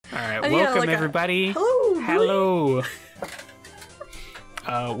All right, welcome like everybody. Hello.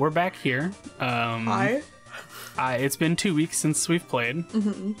 We're back here. Hi. It's been 2 weeks since we've played.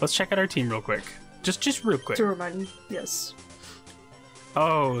 Mm-hmm. Let's check out our team real quick. Just real quick. To remind me, yes.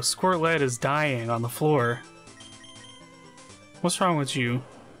 Oh, Squirtlet is dying on the floor. What's wrong with you?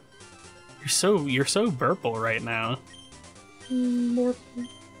 You're so purple right now.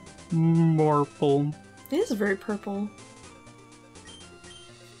 Morple. It is very purple.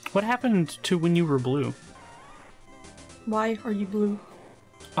 What happened to when you were blue? Why are you blue?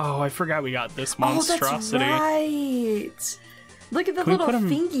 Oh, I forgot we got this monstrosity. Oh, that's right. Look at the little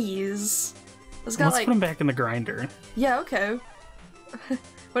fingies. Let's put them back in the grinder. Yeah, okay.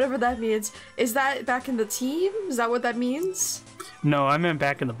 Whatever that means. Is that back in the team? Is that what that means? No, I meant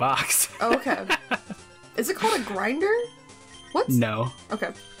back in the box. Oh, okay. Is it called a grinder? What? No.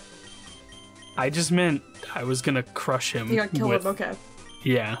 Okay. I just meant I was gonna crush him. You gotta kill him, okay.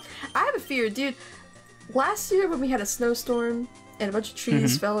 Yeah. I have a fear, dude. Last year when we had a snowstorm and a bunch of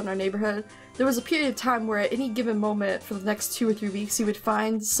trees fell in our neighborhood, there was a period of time where at any given moment for the next 2 or 3 weeks, you would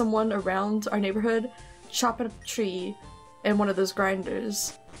find someone around our neighborhood chopping up a tree in one of those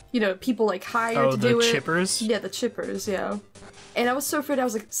grinders. You know, people like hired to do it. Oh, the chippers? Yeah, the chippers, yeah. And I was so afraid, I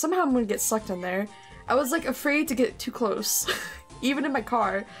was like, somehow I'm gonna get sucked in there. I was like afraid to get too close. Even in my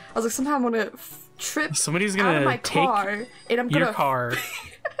car, I was like, somehow I'm gonna trip Somebody's gonna out of my take car, and I'm gonna your car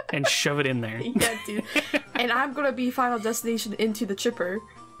and shove it in there. Yeah, dude. And I'm gonna be final destination into the chipper.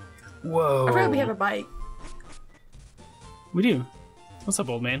 Whoa. I forgot we have a bike. We do. What's up,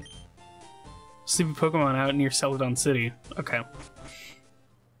 old man? Sleepy Pokemon out near Celadon City. Okay.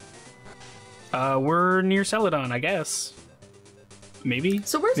 We're near Celadon, I guess. Maybe?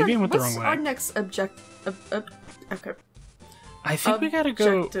 So where's Maybe I went the what's wrong our way. next okay. I think we gotta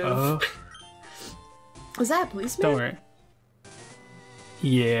go... Is that a policeman? Don't worry.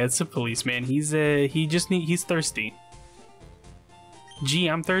 Yeah, it's a policeman. He's thirsty. Gee,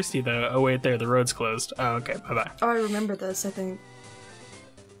 I'm thirsty though. Oh wait, there, the road's closed. Oh, okay, bye-bye. Oh, I remember this, I think.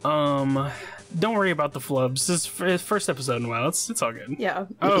 Don't worry about the flubs. This is first episode in a while. It's all good. Yeah.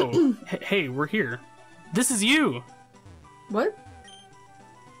 Oh, hey, we're here. This is you! What?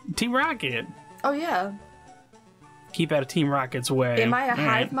 Team Rocket! Oh, yeah. Keep out of Team Rocket's way. Am I a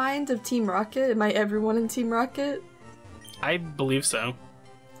hive mind of Team Rocket? Am I everyone in Team Rocket? I believe so.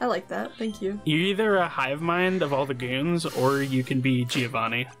 I like that, thank you. You're either a hive mind of all the goons, or you can be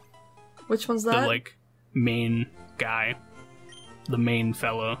Giovanni. Which one's that? The, like, main guy. The main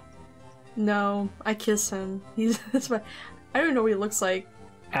fellow. No, I kiss him. That's my... I don't know what he looks like.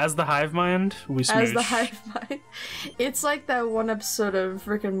 As the hive mind, we smooch. As the hive mind. It's like that one episode of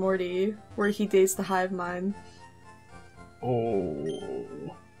Rick and Morty where he dates the hive mind. Oh.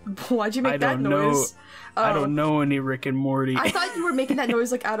 Why'd you make that noise? I don't know any Rick and Morty. I thought you were making that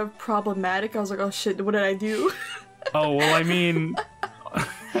noise like out of problematic. I was like, oh shit, what did I do? Oh, well, I mean...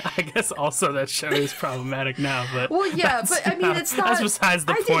 I guess also that show is problematic now, but... Well, yeah, but I mean, it's not... That's besides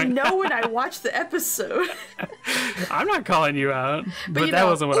the point. I didn't know when I watched the episode. I'm not calling you out, but you that know,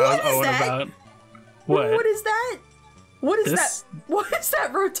 wasn't what I was owing about. What? What is that? What is This? that? What is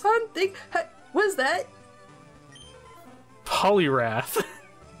that rotund thing? What is that? Polyrath.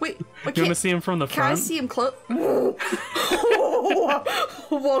 Wait, You want to see him from the can front? I see him close?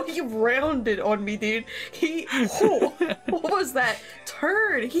 Whoa, he rounded on me, dude. What was that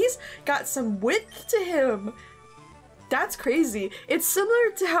turn? He's got some width to him. That's crazy. It's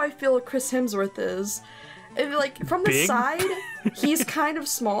similar to how I feel Chris Hemsworth is. And like, from the Big? side, he's kind of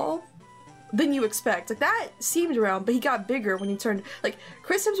small than you expect. Like, that seemed round, but he got bigger when he turned. Like,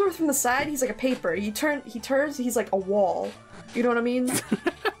 Chris Hemsworth from the side, he's like a paper. He turns, he's like a wall. You know what I mean?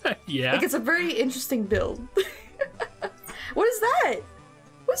 Yeah. Like, it's a very interesting build. What is that?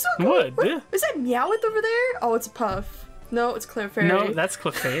 What's going on? What? Yeah. Is that Meowth over there? Oh, it's a Puff. No, it's Clefairy. No, that's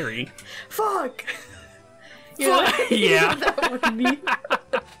Clefairy. Fuck! You know, Yeah. that would mean.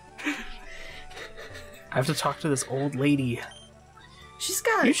 I have to talk to this old lady. She's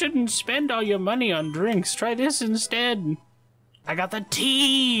got... You shouldn't spend all your money on drinks. Try this instead. I got the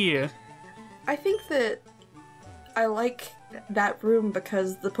tea! I think that I like that room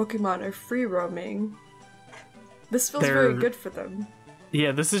because the Pokemon are free roaming. This feels very good for them.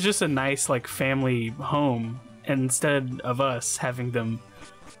 Yeah, this is just a nice, like, family home instead of us having them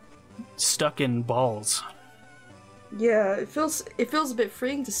stuck in balls. Yeah, it feels a bit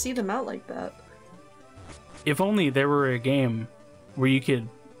freeing to see them out like that. If only there were a game where you could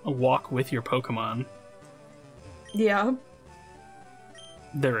walk with your Pokemon. Yeah.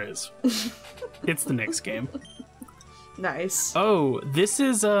 There is. It's the next game. Nice. Oh, this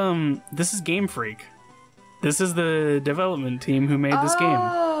is Game Freak. This is the development team who made this game.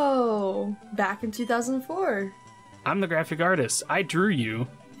 Wow, back in 2004. I'm the graphic artist. I drew you.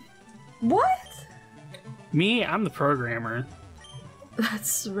 What? Me, I'm the programmer.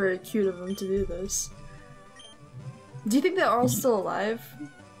 That's very cute of him to do this. Do you think they're all still alive?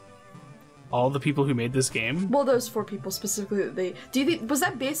 All the people who made this game? Well, those 4 people specifically. Do you think was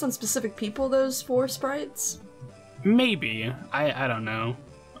that based on specific people? Those 4 sprites? Maybe. I don't know.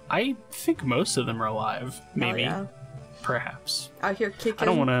 I think most of them are alive. Maybe. Oh, yeah. Perhaps. Out here kicking. I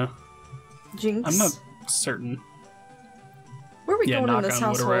don't want to. Jinx. I'm not certain. Where are we going in this knock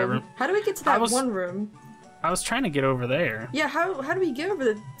on wood or household? whatever. How do we get to that one room? I was trying to get over there. Yeah, how do we get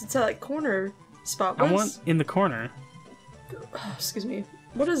over to that corner spot? I want in the corner. Oh, excuse me.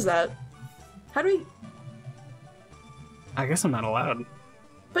 What is that? How do we... I guess I'm not allowed.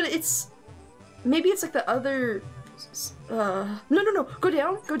 But it's... Maybe it's like the other... No. Go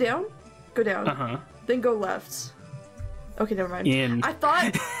down. Go down. Go down. Uh-huh. Then go left. Okay, never mind. In. I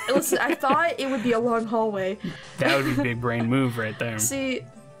thought... Listen, I thought it would be a long hallway. That would be a big brain move right there. See...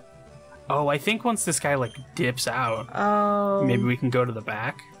 Oh, I think once this guy, like, dips out, maybe we can go to the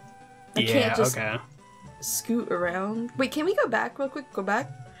back? I can't just okay. Scoot around. Wait, can we go back real quick? Go back?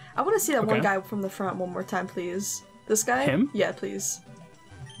 I want to see that one guy from the front one more time, please. This guy? Him? Yeah, please.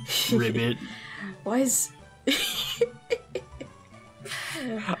 Ribbit. Why is...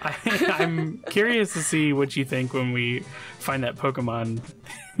 I'm curious to see what you think when we find that Pokemon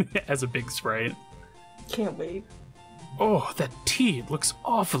as a big sprite. Can't wait. Oh, that tea looks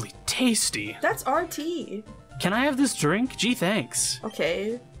awfully tasty. That's our tea. Can I have this drink? Gee, thanks.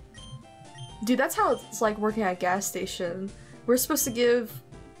 Okay. Dude, that's how it's like working at a gas station. We're supposed to give...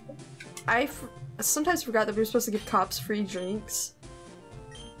 I sometimes forgot that we were supposed to give cops free drinks.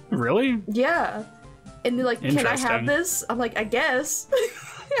 Really? Yeah. And they're like, can I have this? I'm like, I guess.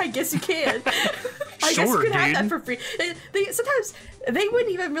 I guess you can. I guess you can have that for free. Sometimes they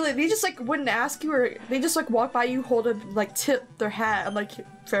wouldn't even really, they just like wouldn't ask you, or they just like walk by you, hold and like tip their hat. I'm like,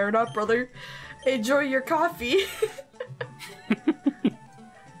 fair enough, brother. Enjoy your coffee.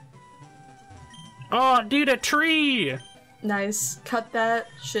 Oh, dude, a tree! Nice. Cut that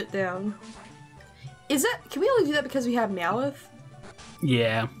shit down. Is that, can we only do that because we have Meowth?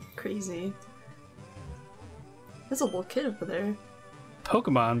 Yeah. Crazy. There's a little kid over there.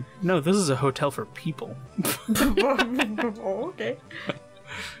 Pokemon? No, this is a hotel for people. Oh, okay.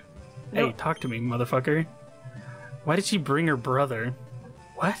 Hey, Nope. talk to me, motherfucker. Why did she bring her brother?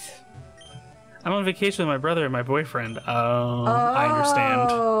 What? I'm on vacation with my brother and my boyfriend. Oh, I understand.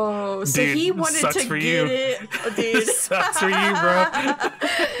 Oh, so Dude, he wanted sucks to for get you. it. Oh, dude. Sucks for you,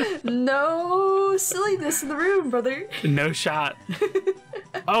 bro. No silliness in the room, brother. No shot.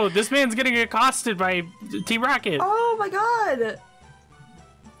 Oh, this man's getting accosted by Team Rocket. Oh my god.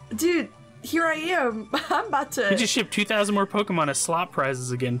 Dude, here I am. I'm about to... We just shipped 2,000 more Pokemon as slot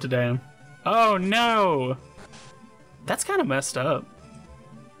prizes again today. Oh no. That's kind of messed up.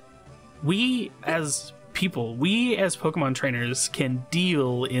 We as people, we as Pokemon trainers can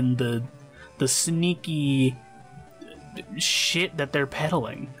deal in the sneaky shit that they're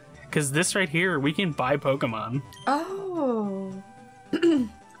peddling. Because this right here, we can buy Pokemon. Oh. I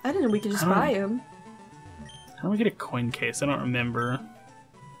didn't know we could just buy him. How do we get a coin case? I don't remember.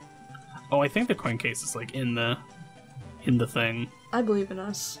 Oh, I think the coin case is like in the thing. I believe in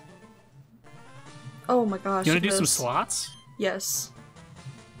us. Oh my gosh. You want to do some slots? Yes.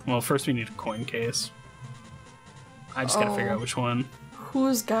 Well, first we need a coin case. I just gotta figure out which one.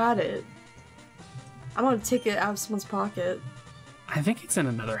 Who's got it? I'm gonna take it out of someone's pocket. I think it's in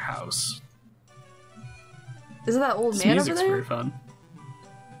another house. Isn't that old This man over music's there? very fun.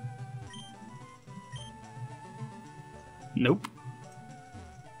 Nope.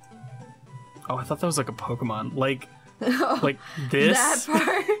 Oh, I thought that was like a Pokemon. Like this? That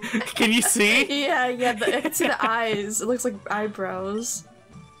part? Can you see? Yeah, it's the eyes. It looks like eyebrows.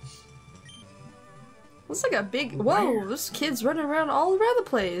 Looks like a big... Whoa, this kid's running around all around the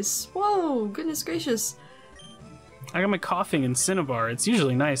place. Whoa, goodness gracious. I got my coughing in Cinnabar. It's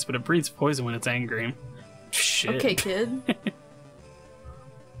usually nice, but it breathes poison when it's angry. Shit. Okay, kid.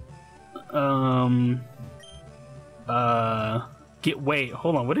 Wait,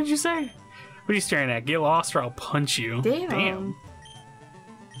 hold on. What did you say? What are you staring at? Get lost or I'll punch you. Damn.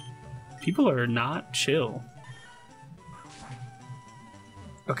 People are not chill.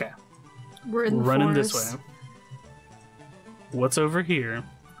 Okay. We're in the running forest. this way. What's over here?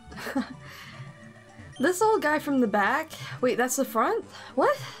 This old guy from the back? Wait, that's the front?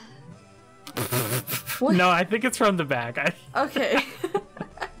 What? What? No, I think it's from the back. Okay.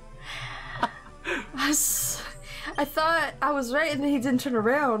 I thought I was right and then he didn't turn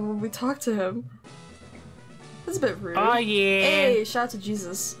around when we talked to him. That's a bit rude. Oh, yeah. Hey, shout out to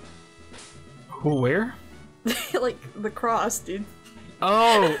Jesus. Where? Like the cross, dude.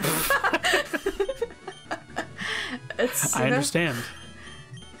 Oh. I understand.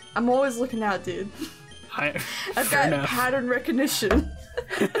 I'm always looking out, dude. I've got pattern recognition.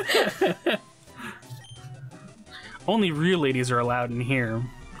 Only real ladies are allowed in here.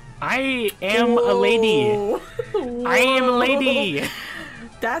 I am a lady. Whoa. I am a lady.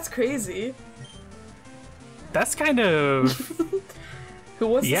 That's crazy. That's kind of... Who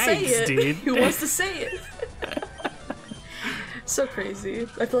wants to say it? Dude. Who wants to say it? So crazy.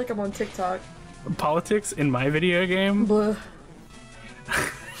 I feel like I'm on TikTok. Politics in my video game? Blah.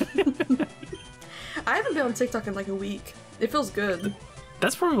 I haven't been on TikTok in like a week. It feels good.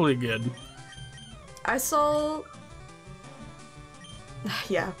 That's probably good. I saw...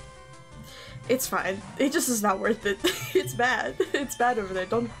 Yeah. It's fine. It just is not worth it. It's bad. It's bad over there.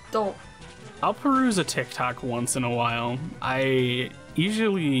 Don't. I'll peruse a TikTok once in a while. I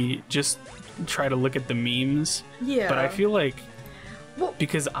usually just try to look at the memes. Yeah. But I feel like... Well,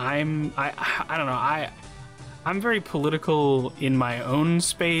 because I don't know, I'm very political in my own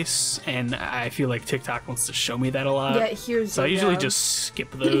space, and I feel like TikTok wants to show me that a lot. Yeah, so I usually just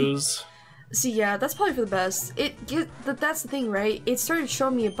skip those. See, yeah, that's probably for the best. That's the thing, right? It started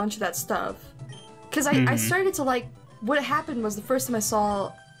showing me a bunch of that stuff. Because I started to like... What happened was the first time I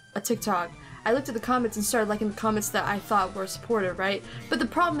saw a TikTok, I looked at the comments and started liking the comments that I thought were supportive, right? But the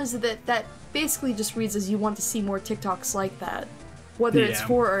problem is that basically just reads as you want to see more TikToks like that. Whether it's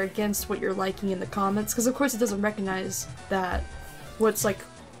for or against what you're liking in the comments. Because of course it doesn't recognize that. What's like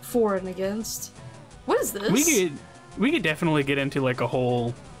for and against. What is this? We could definitely get into like a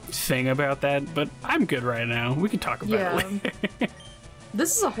whole thing about that, but I'm good right now. We can talk about it later.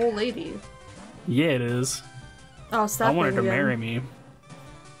 This is a whole lady. Yeah, it is. Oh, stop. I wanted to marry me.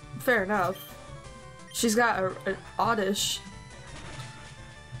 Fair enough. She's got an oddish.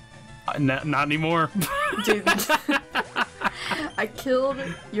 Not anymore. Dude. I killed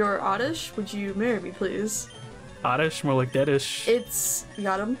your oddish. Would you marry me, please? Oddish? More like deadish. It's...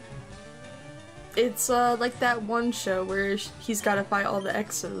 Got him. It's like that one show where he's gotta fight all the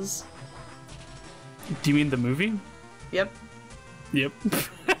exes. Do you mean the movie? Yep. Yep.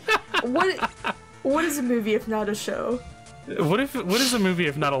 What is a movie if not a show? What is a movie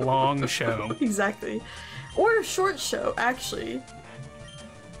if not a long show? Exactly. Or a short show, actually.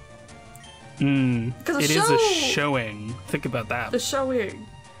 It is a showing. Think about that. The showing.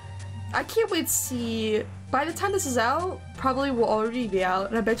 I can't wait to see... By the time this is out, probably will already be out,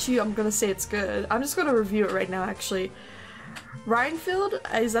 and I bet you I'm gonna say it's good. I'm just gonna review it right now, actually. Renfield?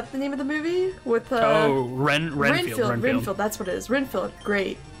 Is that the name of the movie? With Renfield, that's what it is. Renfield,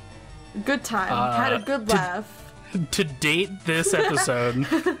 great. Good time. Had a good laugh. To date this episode,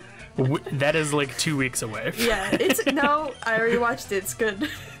 that is like 2 weeks away. Yeah, no, I already watched it. It's good.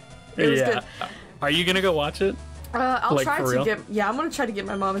 It was good. Are you gonna go watch it? I'll like, try for to real? I'm gonna try to get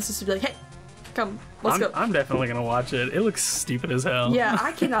my mom and sister to be like, hey, come, let's go. I'm definitely gonna watch it. It looks stupid as hell. Yeah,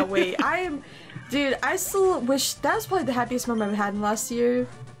 I cannot wait. Dude, I still wish, that was probably the happiest moment I've had in the last year,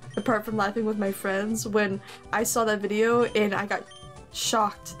 apart from laughing with my friends, when I saw that video and I got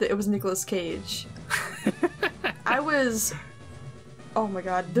shocked that it was Nicolas Cage. I was, oh my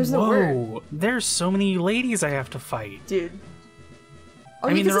god, there's no word. Whoa, there's so many ladies I have to fight. Dude. Oh,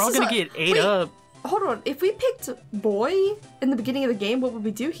 I mean, they're all gonna get ate up. Hold on, if we picked boy in the beginning of the game, what would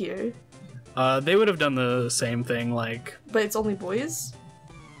we do here? They would have done the same thing, like... But it's only boys?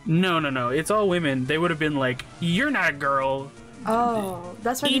 No, it's all women. They would have been like, you're not a girl. Oh,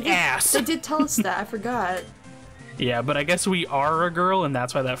 that's right. They did tell us that, I forgot. Yeah, but I guess we are a girl, and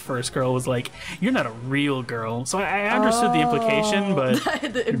that's why that first girl was like, you're not a real girl. So I understood the implication, but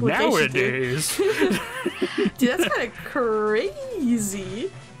the implication, nowadays... Dude, that's kind of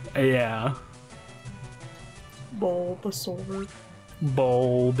crazy. Yeah. Bulbasaur.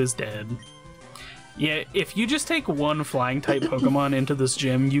 Bulb is dead. Yeah, if you just take one flying type Pokemon into this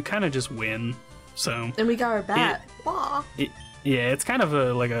gym, you kind of just win. So. And we got our bat. Yeah, it's kind of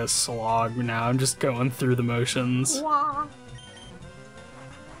like a slog now. I'm just going through the motions. Wah.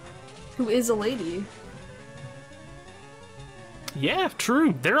 Who is a lady? Yeah,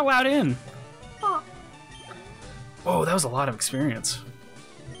 true. They're allowed in. Huh. Whoa, that was a lot of experience.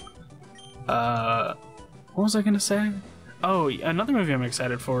 What was I gonna say? Oh, another movie I'm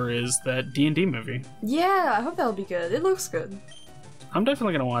excited for is that D&D movie. Yeah, I hope that'll be good. It looks good. I'm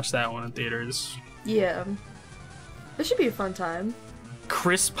definitely gonna watch that one in theaters. Yeah. It should be a fun time.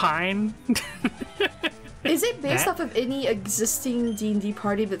 Chris Pine? Is it based off of any existing D&D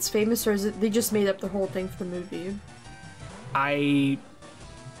party that's famous, or is it they just made up the whole thing for the movie? I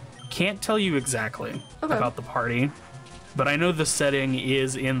can't tell you exactly about the party. but I know the setting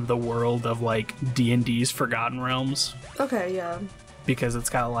is in the world of like D&D's Forgotten Realms. Okay, yeah. Because it's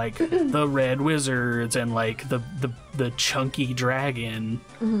got like the red wizards and like the chunky dragon.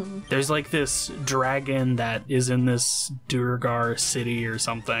 There's like this dragon that is in this Durgar city or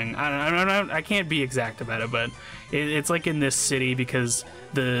something. I can't be exact about it, but it's like in this city because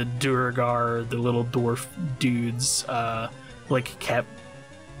the Durgar, the little dwarf dudes, like kept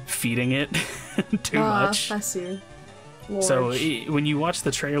feeding it too much. I see. Lord. So when you watch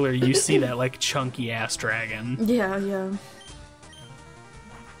the trailer, you see that like chunky ass dragon. Yeah.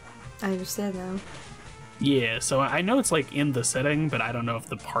 I understand now. Yeah, so I know it's like in the setting, but I don't know if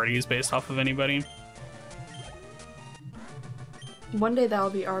the party is based off of anybody. One day that'll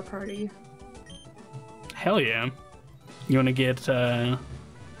be our party. Hell yeah. You want to get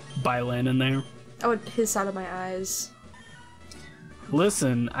Bylan in there? I would hiss out of my eyes.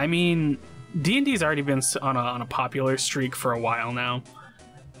 Listen, I mean, D&D's already been on a popular streak for a while now.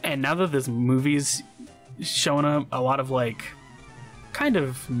 And now that this movie's showing up, a lot of like kind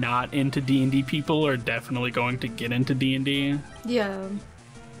of not into D&D people are definitely going to get into D&D. Yeah.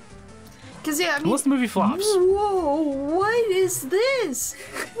 Because, yeah, I mean... Unless the movie flops. Whoa, what is this?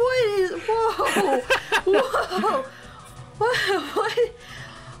 Whoa. Whoa. What?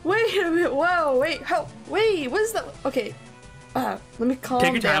 Wait a minute. Whoa, wait, what is that? Okay. Let me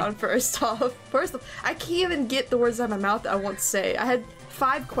calm down first off. I can't even get the words out of my mouth that I want to say. I had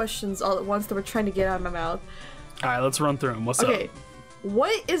 5 questions all at once that were trying to get out of my mouth. Alright, let's run through them. What's up? Okay.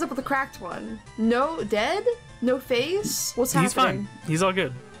 What is up with the cracked one? No dead? No face? What's happening? He's fine. He's all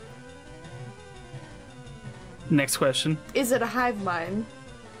good. Next question. Is it a hive mind?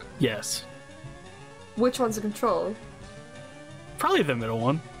 Yes. Which one's the control? Probably the middle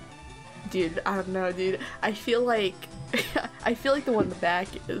one. Dude, I don't know, dude. I feel like the one in the back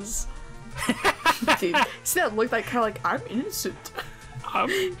is. Dude, see that look like kind of like I'm innocent. I'm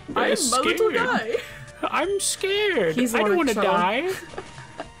a little guy. I'm scared. He's I don't want to die.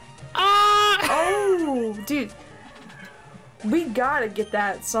 Oh, dude. We gotta get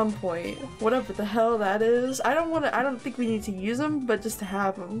that at some point. Whatever the hell that is. I don't think we need to use him, but just to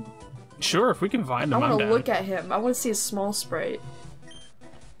have him. Sure, if we can find him, I want to look at him. I want to see a small sprite.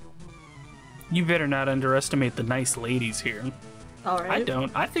 You better not underestimate the nice ladies here. Alright. I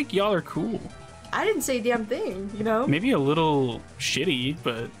don't. I think y'all are cool. I didn't say a damn thing, you know? Maybe a little shitty,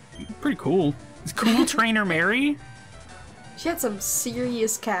 but pretty cool. Cool trainer Mary? She had some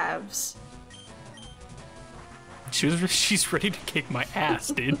serious calves. She's ready to kick my ass,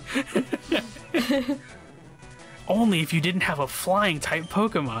 dude. Only if you didn't have a flying type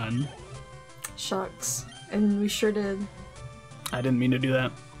Pokemon. Shucks. And we sure did. I didn't mean to do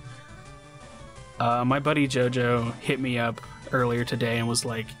that. My buddy Jojo hit me up earlier today and was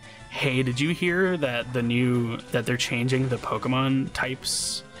like, hey, did you hear that that they're changing the Pokemon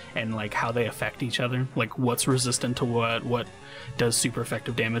types and like how they affect each other? Like what's resistant to what does super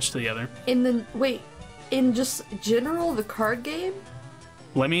effective damage to the other? In just general, the card game?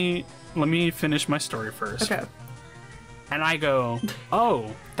 Let me finish my story first. Okay. And I go,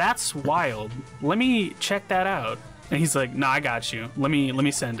 oh, that's wild. Let me check that out. And he's like, nah, I got you. Let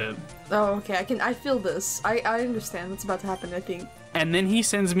me send it. Oh, okay. I feel this. I understand what's about to happen, I think. And then he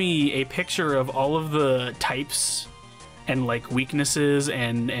sends me a picture of all of the types and like weaknesses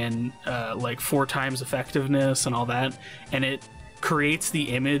and like 4 times effectiveness and all that. And it creates the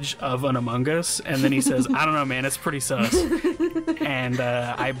image of an Among Us, and then he says, I don't know, man, it's pretty sus. And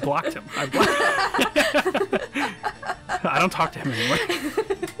I blocked him. I don't talk to him anymore.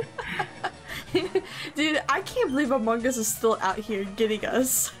 Dude, I can't believe Among Us is still out here getting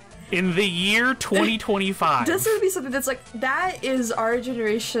us. In the year 2025. This would be something that's like, that is our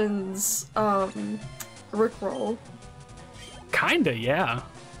generation's Rickroll. Kinda, yeah.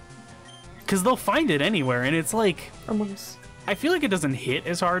 Because they'll find it anywhere, and it's like... Among Us. I feel like it doesn't hit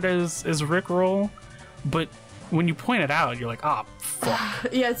as hard as Rickroll, but when you point it out, you're like, ah, oh, fuck.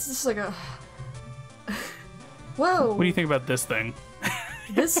 Yeah, it's just like a... Whoa! What do you think about this thing?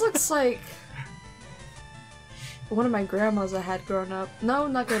 This looks like... one of my grandmas I had growing up. No,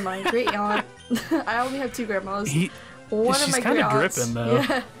 not grandma, great aunt. I only have 2 grandmas. She's kind of dripping, though.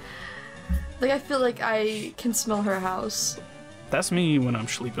 Yeah. Like, I feel like I can smell her house. That's me when I'm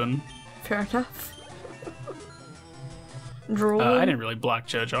sleeping. Fair enough. Drool. I didn't really block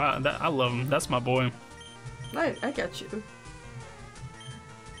Jojo. I love him. That's my boy. I got you.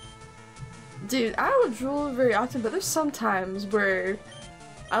 Dude, I don't drool very often, but there's some times where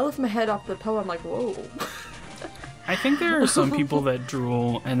I lift my head off the pillow, I'm like, whoa. I think there are some people that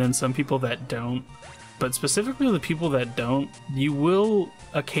drool and then some people that don't. but specifically the people that don't, you will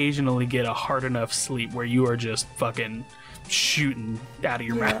occasionally get a hard enough sleep where you are just fucking shooting out of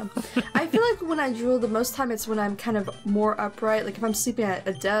your mouth. I feel like when I drool, the most time it's when I'm kind of more upright. Like if I'm sleeping at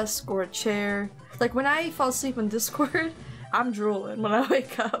a desk or a chair. Like when I fall asleep on Discord, I'm drooling when I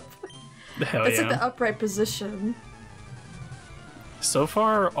wake up. Hell it's yeah. like the upright position. So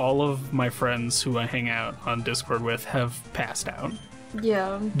far, all of my friends who I hang out on Discord with have passed out.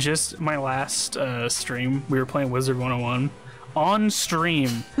 Yeah. Just my last stream, we were playing Wizard 101. On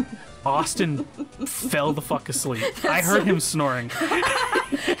stream, Austin fell the fuck asleep. I heard him snoring.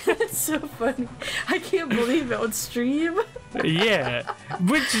 It's so funny. I can't believe it on stream. Yeah.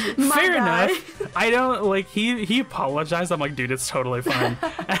 Which, fair enough. I don't, like, he apologized. I'm like, dude, it's totally fine.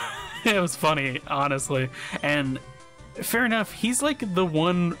 It was funny, honestly. And fair enough, he's like the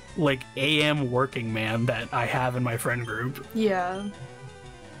one, like, AM working man that I have in my friend group. Yeah.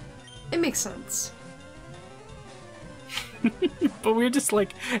 It makes sense. But we're just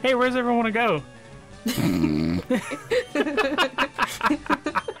like, hey, where's everyone to go?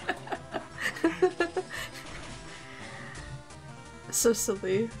 So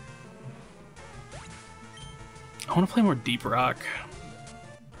silly. I want to play more Deep Rock.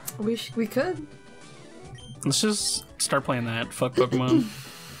 We could. Let's just start playing that. Fuck Pokemon.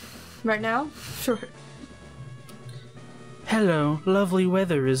 Right now? Sure. Hello, lovely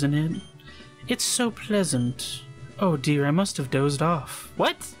weather, isn't it? It's so pleasant. Oh dear, I must have dozed off.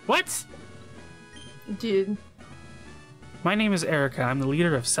 What? What? Dude. My name is Erica. I'm the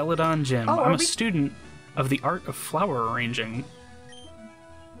leader of Celadon Gym. Oh, I'm a student of the art of flower arranging.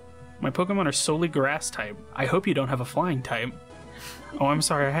 My Pokemon are solely grass type. I hope you don't have a flying type. Oh, I'm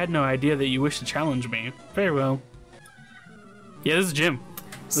sorry. I had no idea that you wished to challenge me. Very well. Yeah, this is gym.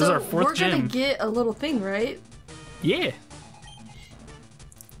 This is our fourth gym. We're gonna get a little thing, right? Yeah.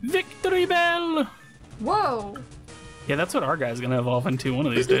 Victory Bell! Whoa! Yeah, that's what our guy's gonna evolve into one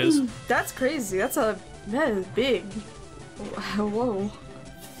of these days. That's crazy. That is big. Whoa.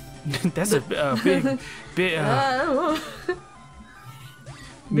 That's a big.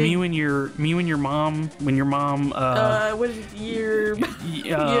 Me when your mom. What is it? Year.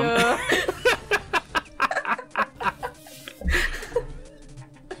 Yeah.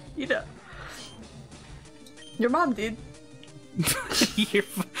 You know. Your mom, dude.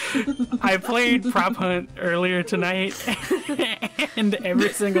 I played Prop Hunt earlier tonight, and every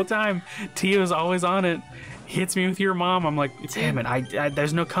single time Tia was always on it. Hits me with your mom. I'm like, damn it! I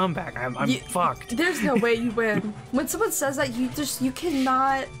there's no comeback. I'm fucked. There's no way you win. When someone says that, you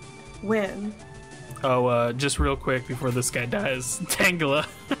cannot win. Oh, just real quick before this guy dies, Tangela.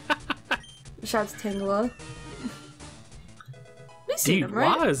 Shout out to Tangela. We've seen Dude, him,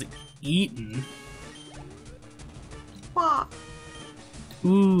 right? Wa's eaten. Wah.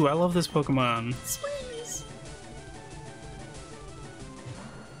 Ooh, I love this Pokemon. Squeeze.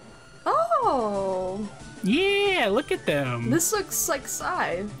 Oh. Yeah, look at them. This looks like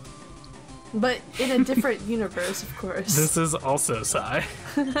Psy. But in a different universe, of course. This is also Psy.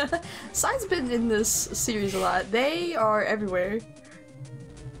 Psy's been in this series a lot. They are everywhere.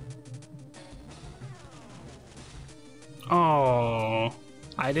 Oh,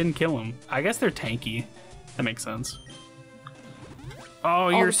 I didn't kill him. I guess they're tanky. That makes sense. Oh,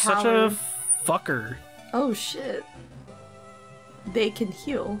 you're such a fucker. Oh shit. They can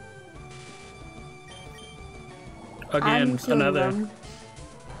heal. Again, another. Them.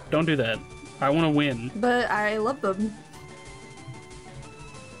 Don't do that. I want to win. But I love them.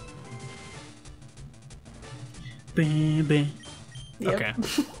 Yep. Okay.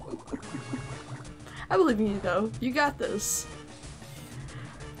 I believe in you though. You got this.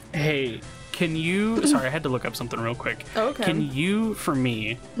 Hey, can you... Sorry, I had to look up something real quick. Oh, okay. Can you, for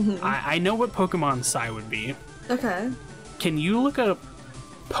me... I know what Pokemon Psy would be. Okay. Can you look up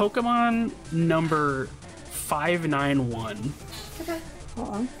Pokemon number 591? Okay. Hold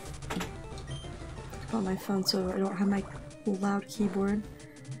on. On my phone so I don't have my loud keyboard.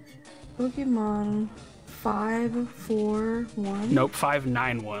 Pokemon 541. Nope,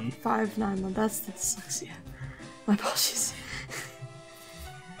 591. 591. That's the dyslexia. My apologies.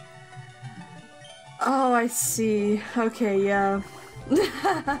 Oh, I see. Okay, yeah.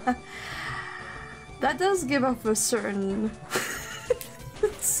 That does give off a certain...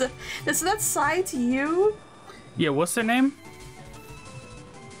 so that's Psy to you? Yeah, what's their name?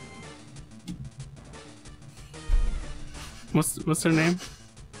 What's their name?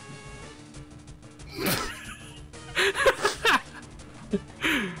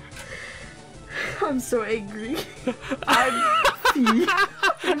 I'm so angry. I'm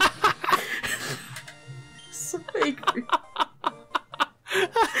so angry.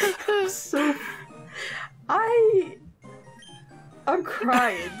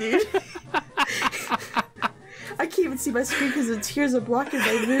 because the tears are blocking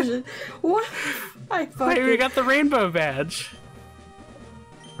my vision. What? I fucking... Hey, we got the rainbow badge.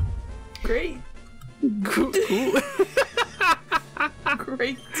 Great. Cool.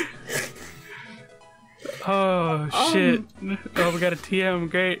 Great. Oh, shit. Oh, we got a TM.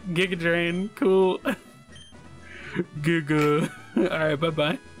 Great. Giga Drain. Cool. Giga. Alright,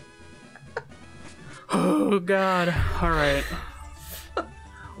 bye-bye. Oh, God. Alright.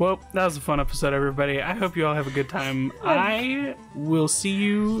 Well, that was a fun episode, everybody. I hope you all have a good time. I will see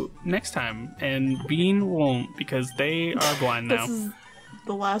you next time. And Bean won't, because they are blind now. This is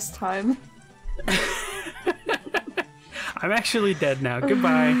the last time. I'm actually dead now.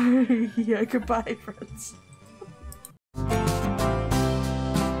 Goodbye. Yeah, goodbye, friends.